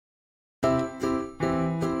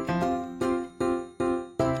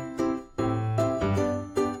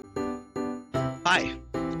Hi,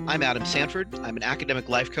 I'm Adam Sanford. I'm an academic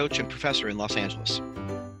life coach and professor in Los Angeles.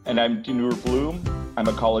 And I'm Dinur Bloom. I'm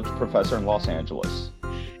a college professor in Los Angeles.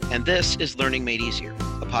 And this is Learning Made Easier,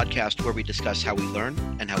 a podcast where we discuss how we learn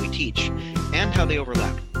and how we teach, and how they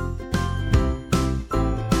overlap.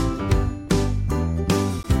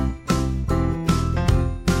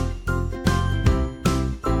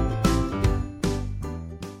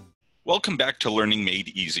 Welcome back to Learning Made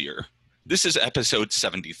Easier. This is episode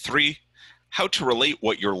 73, How to Relate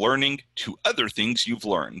What You're Learning to Other Things You've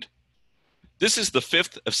Learned. This is the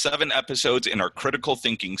fifth of 7 episodes in our critical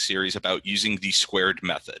thinking series about using the squared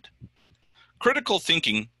method. Critical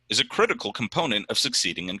thinking is a critical component of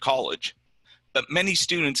succeeding in college, but many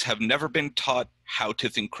students have never been taught how to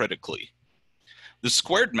think critically. The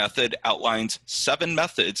squared method outlines 7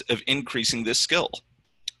 methods of increasing this skill: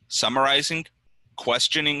 summarizing,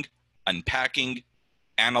 questioning, unpacking,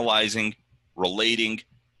 analyzing, relating,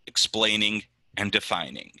 explaining, and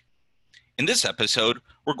defining. In this episode,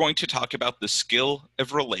 we're going to talk about the skill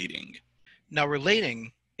of relating. Now,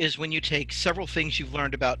 relating is when you take several things you've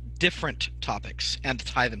learned about different topics and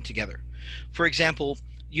tie them together. For example,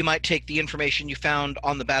 you might take the information you found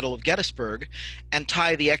on the Battle of Gettysburg and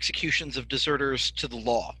tie the executions of deserters to the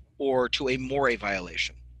law or to a Moray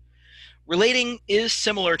violation. Relating is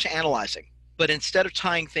similar to analyzing, but instead of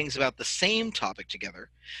tying things about the same topic together,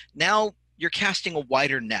 now you're casting a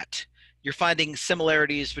wider net. You're finding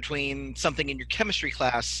similarities between something in your chemistry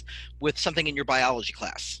class with something in your biology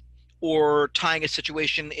class, or tying a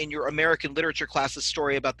situation in your American literature class's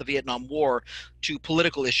story about the Vietnam War to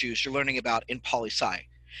political issues you're learning about in poli-sci.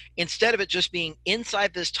 Instead of it just being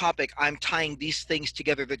inside this topic, I'm tying these things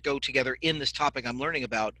together that go together in this topic I'm learning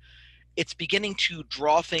about, it's beginning to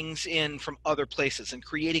draw things in from other places and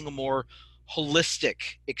creating a more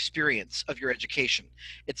holistic experience of your education.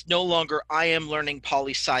 It's no longer I am learning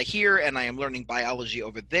poli-sci here and I am learning biology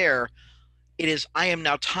over there. It is I am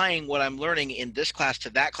now tying what I'm learning in this class to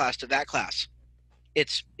that class to that class.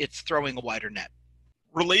 It's throwing a wider net.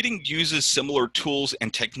 Relating uses similar tools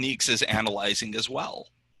and techniques as analyzing as well.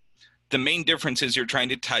 The main difference is you're trying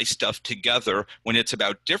to tie stuff together when it's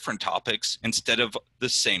about different topics instead of the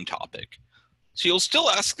same topic. So you'll still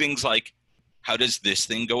ask things like, how does this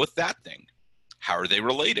thing go with that thing? How are they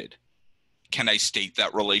related? Can I state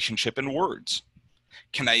that relationship in words?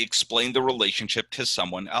 Can I explain the relationship to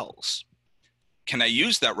someone else? Can I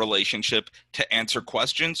use that relationship to answer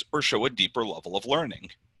questions or show a deeper level of learning?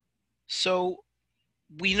 So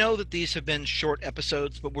we know that these have been short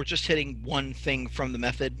episodes, but we're just hitting one thing from the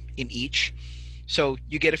method in each. So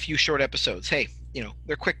you get a few short episodes. Hey,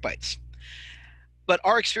 they're quick bites. But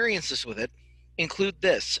our experiences with it include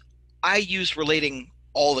this. I use relating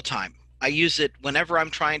all the time. I use it whenever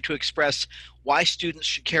I'm trying to express why students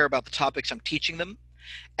should care about the topics I'm teaching them.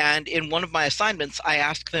 And in one of my assignments, I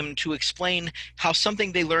ask them to explain how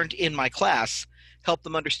something they learned in my class helped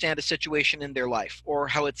them understand a situation in their life, or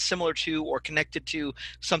how it's similar to or connected to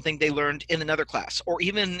something they learned in another class, or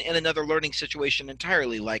even in another learning situation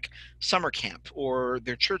entirely, like summer camp, or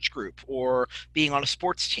their church group, or being on a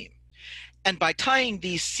sports team. And by tying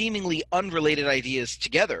these seemingly unrelated ideas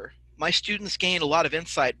together, my students gain a lot of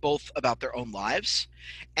insight both about their own lives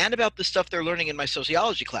and about the stuff they're learning in my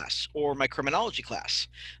sociology class or my criminology class.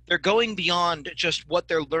 They're going beyond just what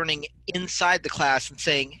they're learning inside the class and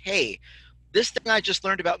saying, hey, this thing I just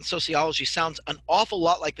learned about in sociology sounds an awful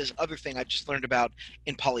lot like this other thing I just learned about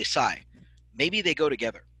in poli-sci. Maybe they go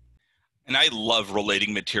together. And I love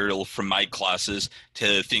relating material from my classes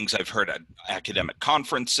to things I've heard at academic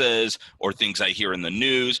conferences or things I hear in the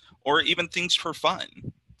news or even things for fun.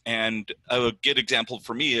 And a good example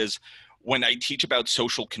for me is when I teach about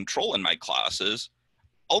social control in my classes,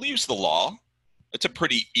 I'll use the law. It's a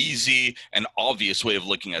pretty easy and obvious way of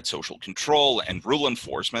looking at social control and rule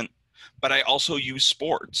enforcement, but I also use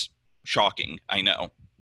sports. Shocking, I know.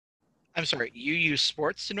 I'm sorry, you use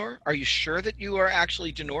sports, Dinur? Are you sure that you are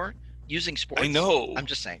actually, Dinur, using sports? I know. I'm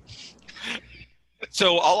just saying.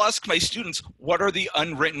 So I'll ask my students, what are the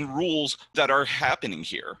unwritten rules that are happening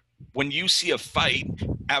here? When you see a fight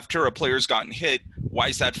after a player's gotten hit, why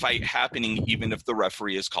is that fight happening even if the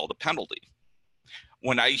referee has called a penalty?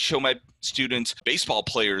 When I show my students baseball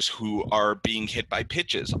players who are being hit by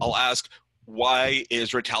pitches, I'll ask, why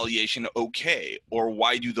is retaliation okay? Or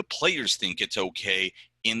why do the players think it's okay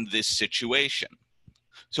in this situation?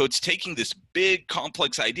 So it's taking this big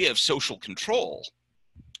complex idea of social control,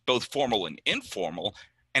 both formal and informal,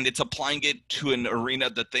 and it's applying it to an arena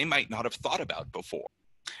that they might not have thought about before.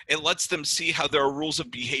 It lets them see how there are rules of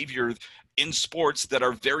behavior in sports that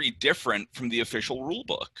are very different from the official rule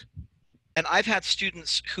book. And I've had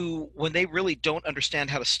students who, when they really don't understand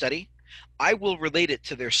how to study, I will relate it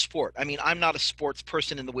to their sport. I mean, I'm not a sports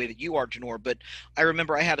person in the way that you are, Janor, but I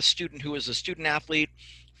remember I had a student who was a student athlete,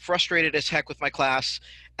 frustrated as heck with my class,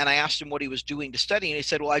 and I asked him what he was doing to study, and he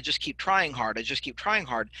said, well, I just keep trying hard. I just keep trying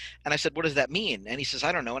hard. And I said, what does that mean? And he says,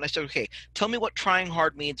 I don't know. And I said, okay, tell me what trying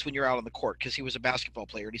hard means when you're out on the court, because he was a basketball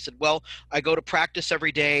player. And he said, well, I go to practice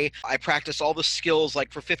every day. I practice all the skills,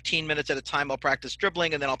 like for 15 minutes at a time. I'll practice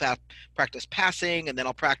dribbling, and then I'll practice passing, and then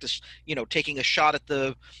I'll practice, taking a shot at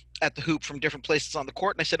the hoop from different places on the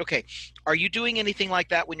court. And I said, okay, are you doing anything like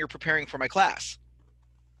that when you're preparing for my class?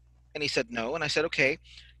 And he said, no. And I said, okay,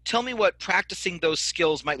 tell me what practicing those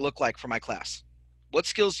skills might look like for my class. What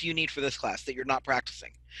skills do you need for this class that you're not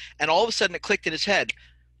practicing? And all of a sudden it clicked in his head,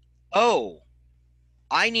 oh,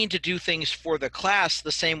 I need to do things for the class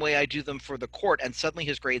the same way I do them for the court. And suddenly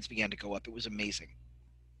his grades began to go up. It was amazing.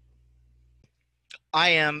 I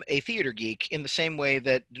am a theater geek in the same way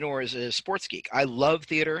that Dinur is a sports geek. I love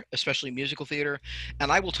theater, especially musical theater,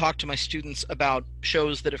 and I will talk to my students about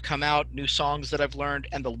shows that have come out, new songs that I've learned,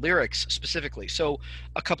 and the lyrics specifically. So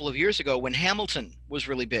a couple of years ago, when Hamilton was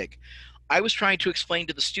really big, I was trying to explain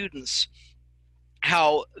to the students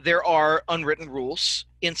how there are unwritten rules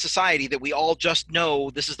in society that we all just know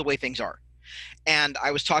this is the way things are. And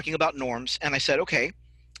I was talking about norms, and I said, okay,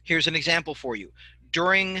 here's an example for you.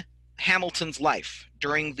 During Hamilton's life,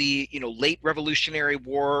 during the late Revolutionary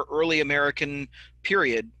War, early American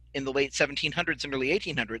period in the late 1700s and early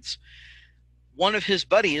 1800s, one of his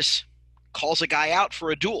buddies calls a guy out for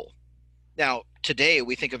a duel. Now, today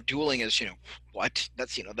we think of dueling as, what?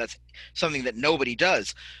 That's something that nobody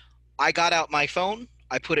does. I got out my phone,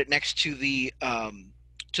 I put it next to the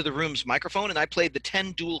room's microphone, and I played the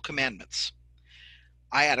 10 Duel Commandments.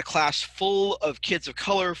 I had a class full of kids of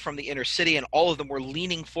color from the inner city, and all of them were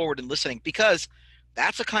leaning forward and listening because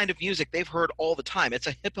that's a kind of music they've heard all the time. It's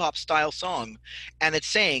a hip hop style song, and it's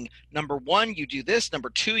saying, number one, you do this, number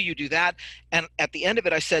two, you do that. And at the end of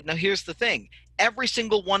it, I said, now here's the thing. Every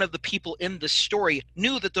single one of the people in this story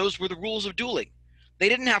knew that those were the rules of dueling. They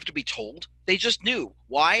didn't have to be told. They just knew.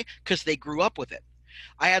 Why? Because they grew up with it.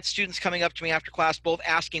 I had students coming up to me after class, both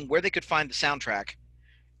asking where they could find the soundtrack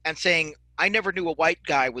and saying, I never knew a white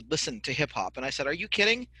guy would listen to hip hop. And I said, are you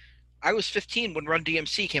kidding? I was 15 when Run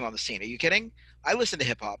DMC came on the scene. Are you kidding? I listened to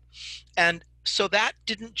hip hop. And so that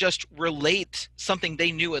didn't just relate something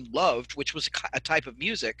they knew and loved, which was a type of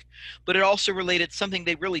music, but it also related something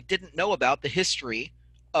they really didn't know about, the history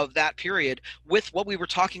of that period, with what we were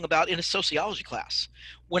talking about in a sociology class.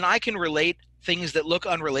 When I can relate things that look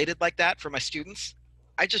unrelated like that for my students,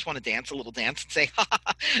 I just want to dance a little dance and say, ha, ha,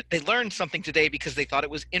 ha, they learned something today because they thought it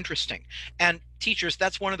was interesting. And teachers,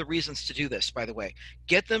 that's one of the reasons to do this, by the way.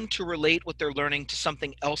 Get them to relate what they're learning to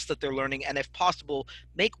something else that they're learning. And if possible,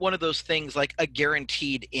 make one of those things like a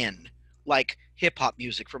guaranteed in, like hip hop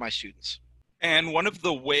music for my students. And one of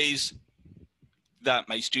the ways that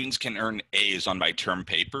my students can earn A's on my term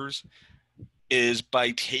papers is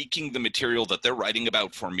by taking the material that they're writing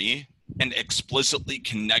about for me and explicitly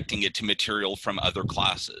connecting it to material from other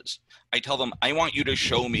classes. I tell them, I want you to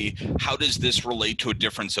show me, how does this relate to a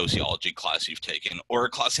different sociology class you've taken or a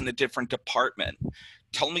class in a different department?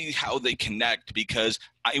 Tell me how they connect, because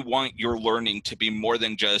I want your learning to be more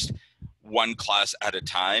than just one class at a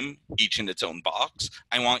time, each in its own box.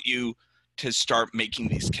 I want you to start making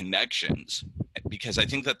these connections, because I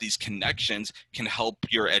think that these connections can help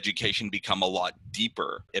your education become a lot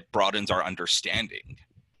deeper. It broadens our understanding.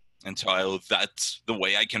 And so that's the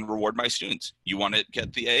way I can reward my students. You want to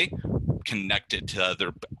get the A? Connect it to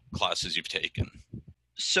other classes you've taken.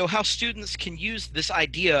 So how students can use this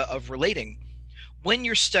idea of relating when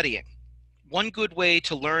you're studying. One good way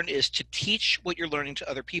to learn is to teach what you're learning to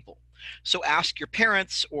other people. So ask your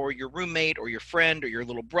parents or your roommate or your friend or your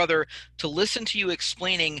little brother to listen to you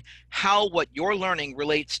explaining how what you're learning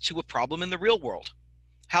relates to a problem in the real world.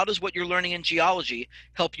 How does what you're learning in geology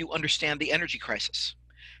help you understand the energy crisis?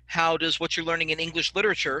 How does what you're learning in English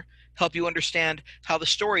literature help you understand how the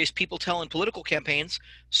stories people tell in political campaigns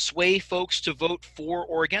sway folks to vote for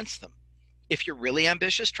or against them? If you're really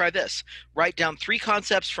ambitious, try this. Write down 3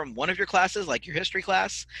 concepts from one of your classes, like your history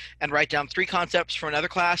class, and write down 3 concepts from another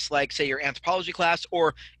class, like, say, your anthropology class,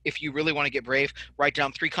 or if you really want to get brave, write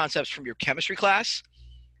down 3 concepts from your chemistry class.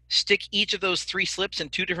 Stick each of those 3 slips in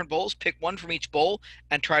 2 different bowls, pick one from each bowl,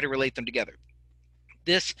 and try to relate them together.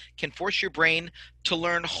 This can force your brain to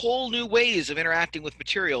learn whole new ways of interacting with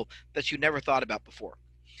material that you never thought about before.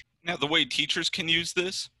 Now, the way teachers can use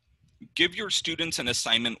this, give your students an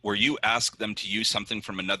assignment where you ask them to use something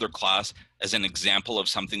from another class as an example of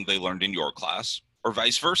something they learned in your class, or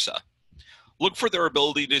vice versa. Look for their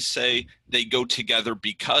ability to say they go together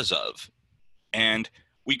because of, and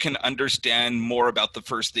we can understand more about the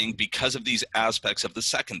first thing because of these aspects of the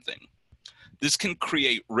second thing. This can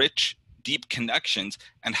create rich, deep connections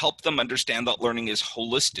and help them understand that learning is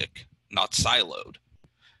holistic, not siloed.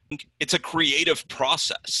 It's a creative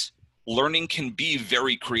process. Learning can be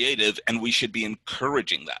very creative, and we should be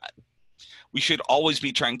encouraging that. We should always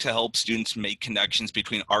be trying to help students make connections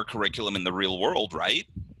between our curriculum and the real world, right?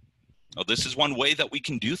 Well, this is one way that we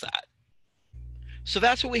can do that. So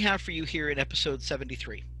that's what we have for you here in episode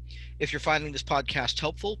 73. If you're finding this podcast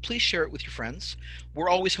helpful, please share it with your friends. We're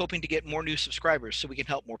always hoping to get more new subscribers so we can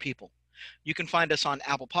help more people. You can find us on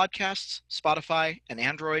Apple Podcasts, Spotify, and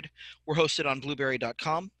Android. We're hosted on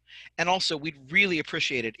blueberry.com. And also, we'd really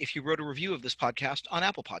appreciate it if you wrote a review of this podcast on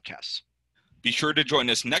Apple Podcasts. Be sure to join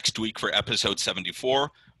us next week for episode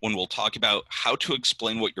 74, when we'll talk about how to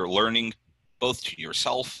explain what you're learning, both to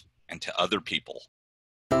yourself and to other people.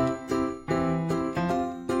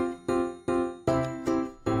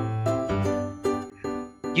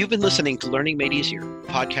 You've been listening to Learning Made Easier, a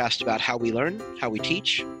podcast about how we learn, how we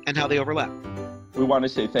teach, and how they overlap. We want to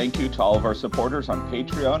say thank you to all of our supporters on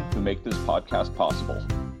Patreon who make this podcast possible.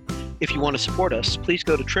 If you want to support us, please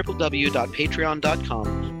go to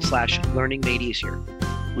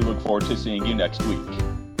www.patreon.com/learningmadeeasier. We look forward to seeing you next week.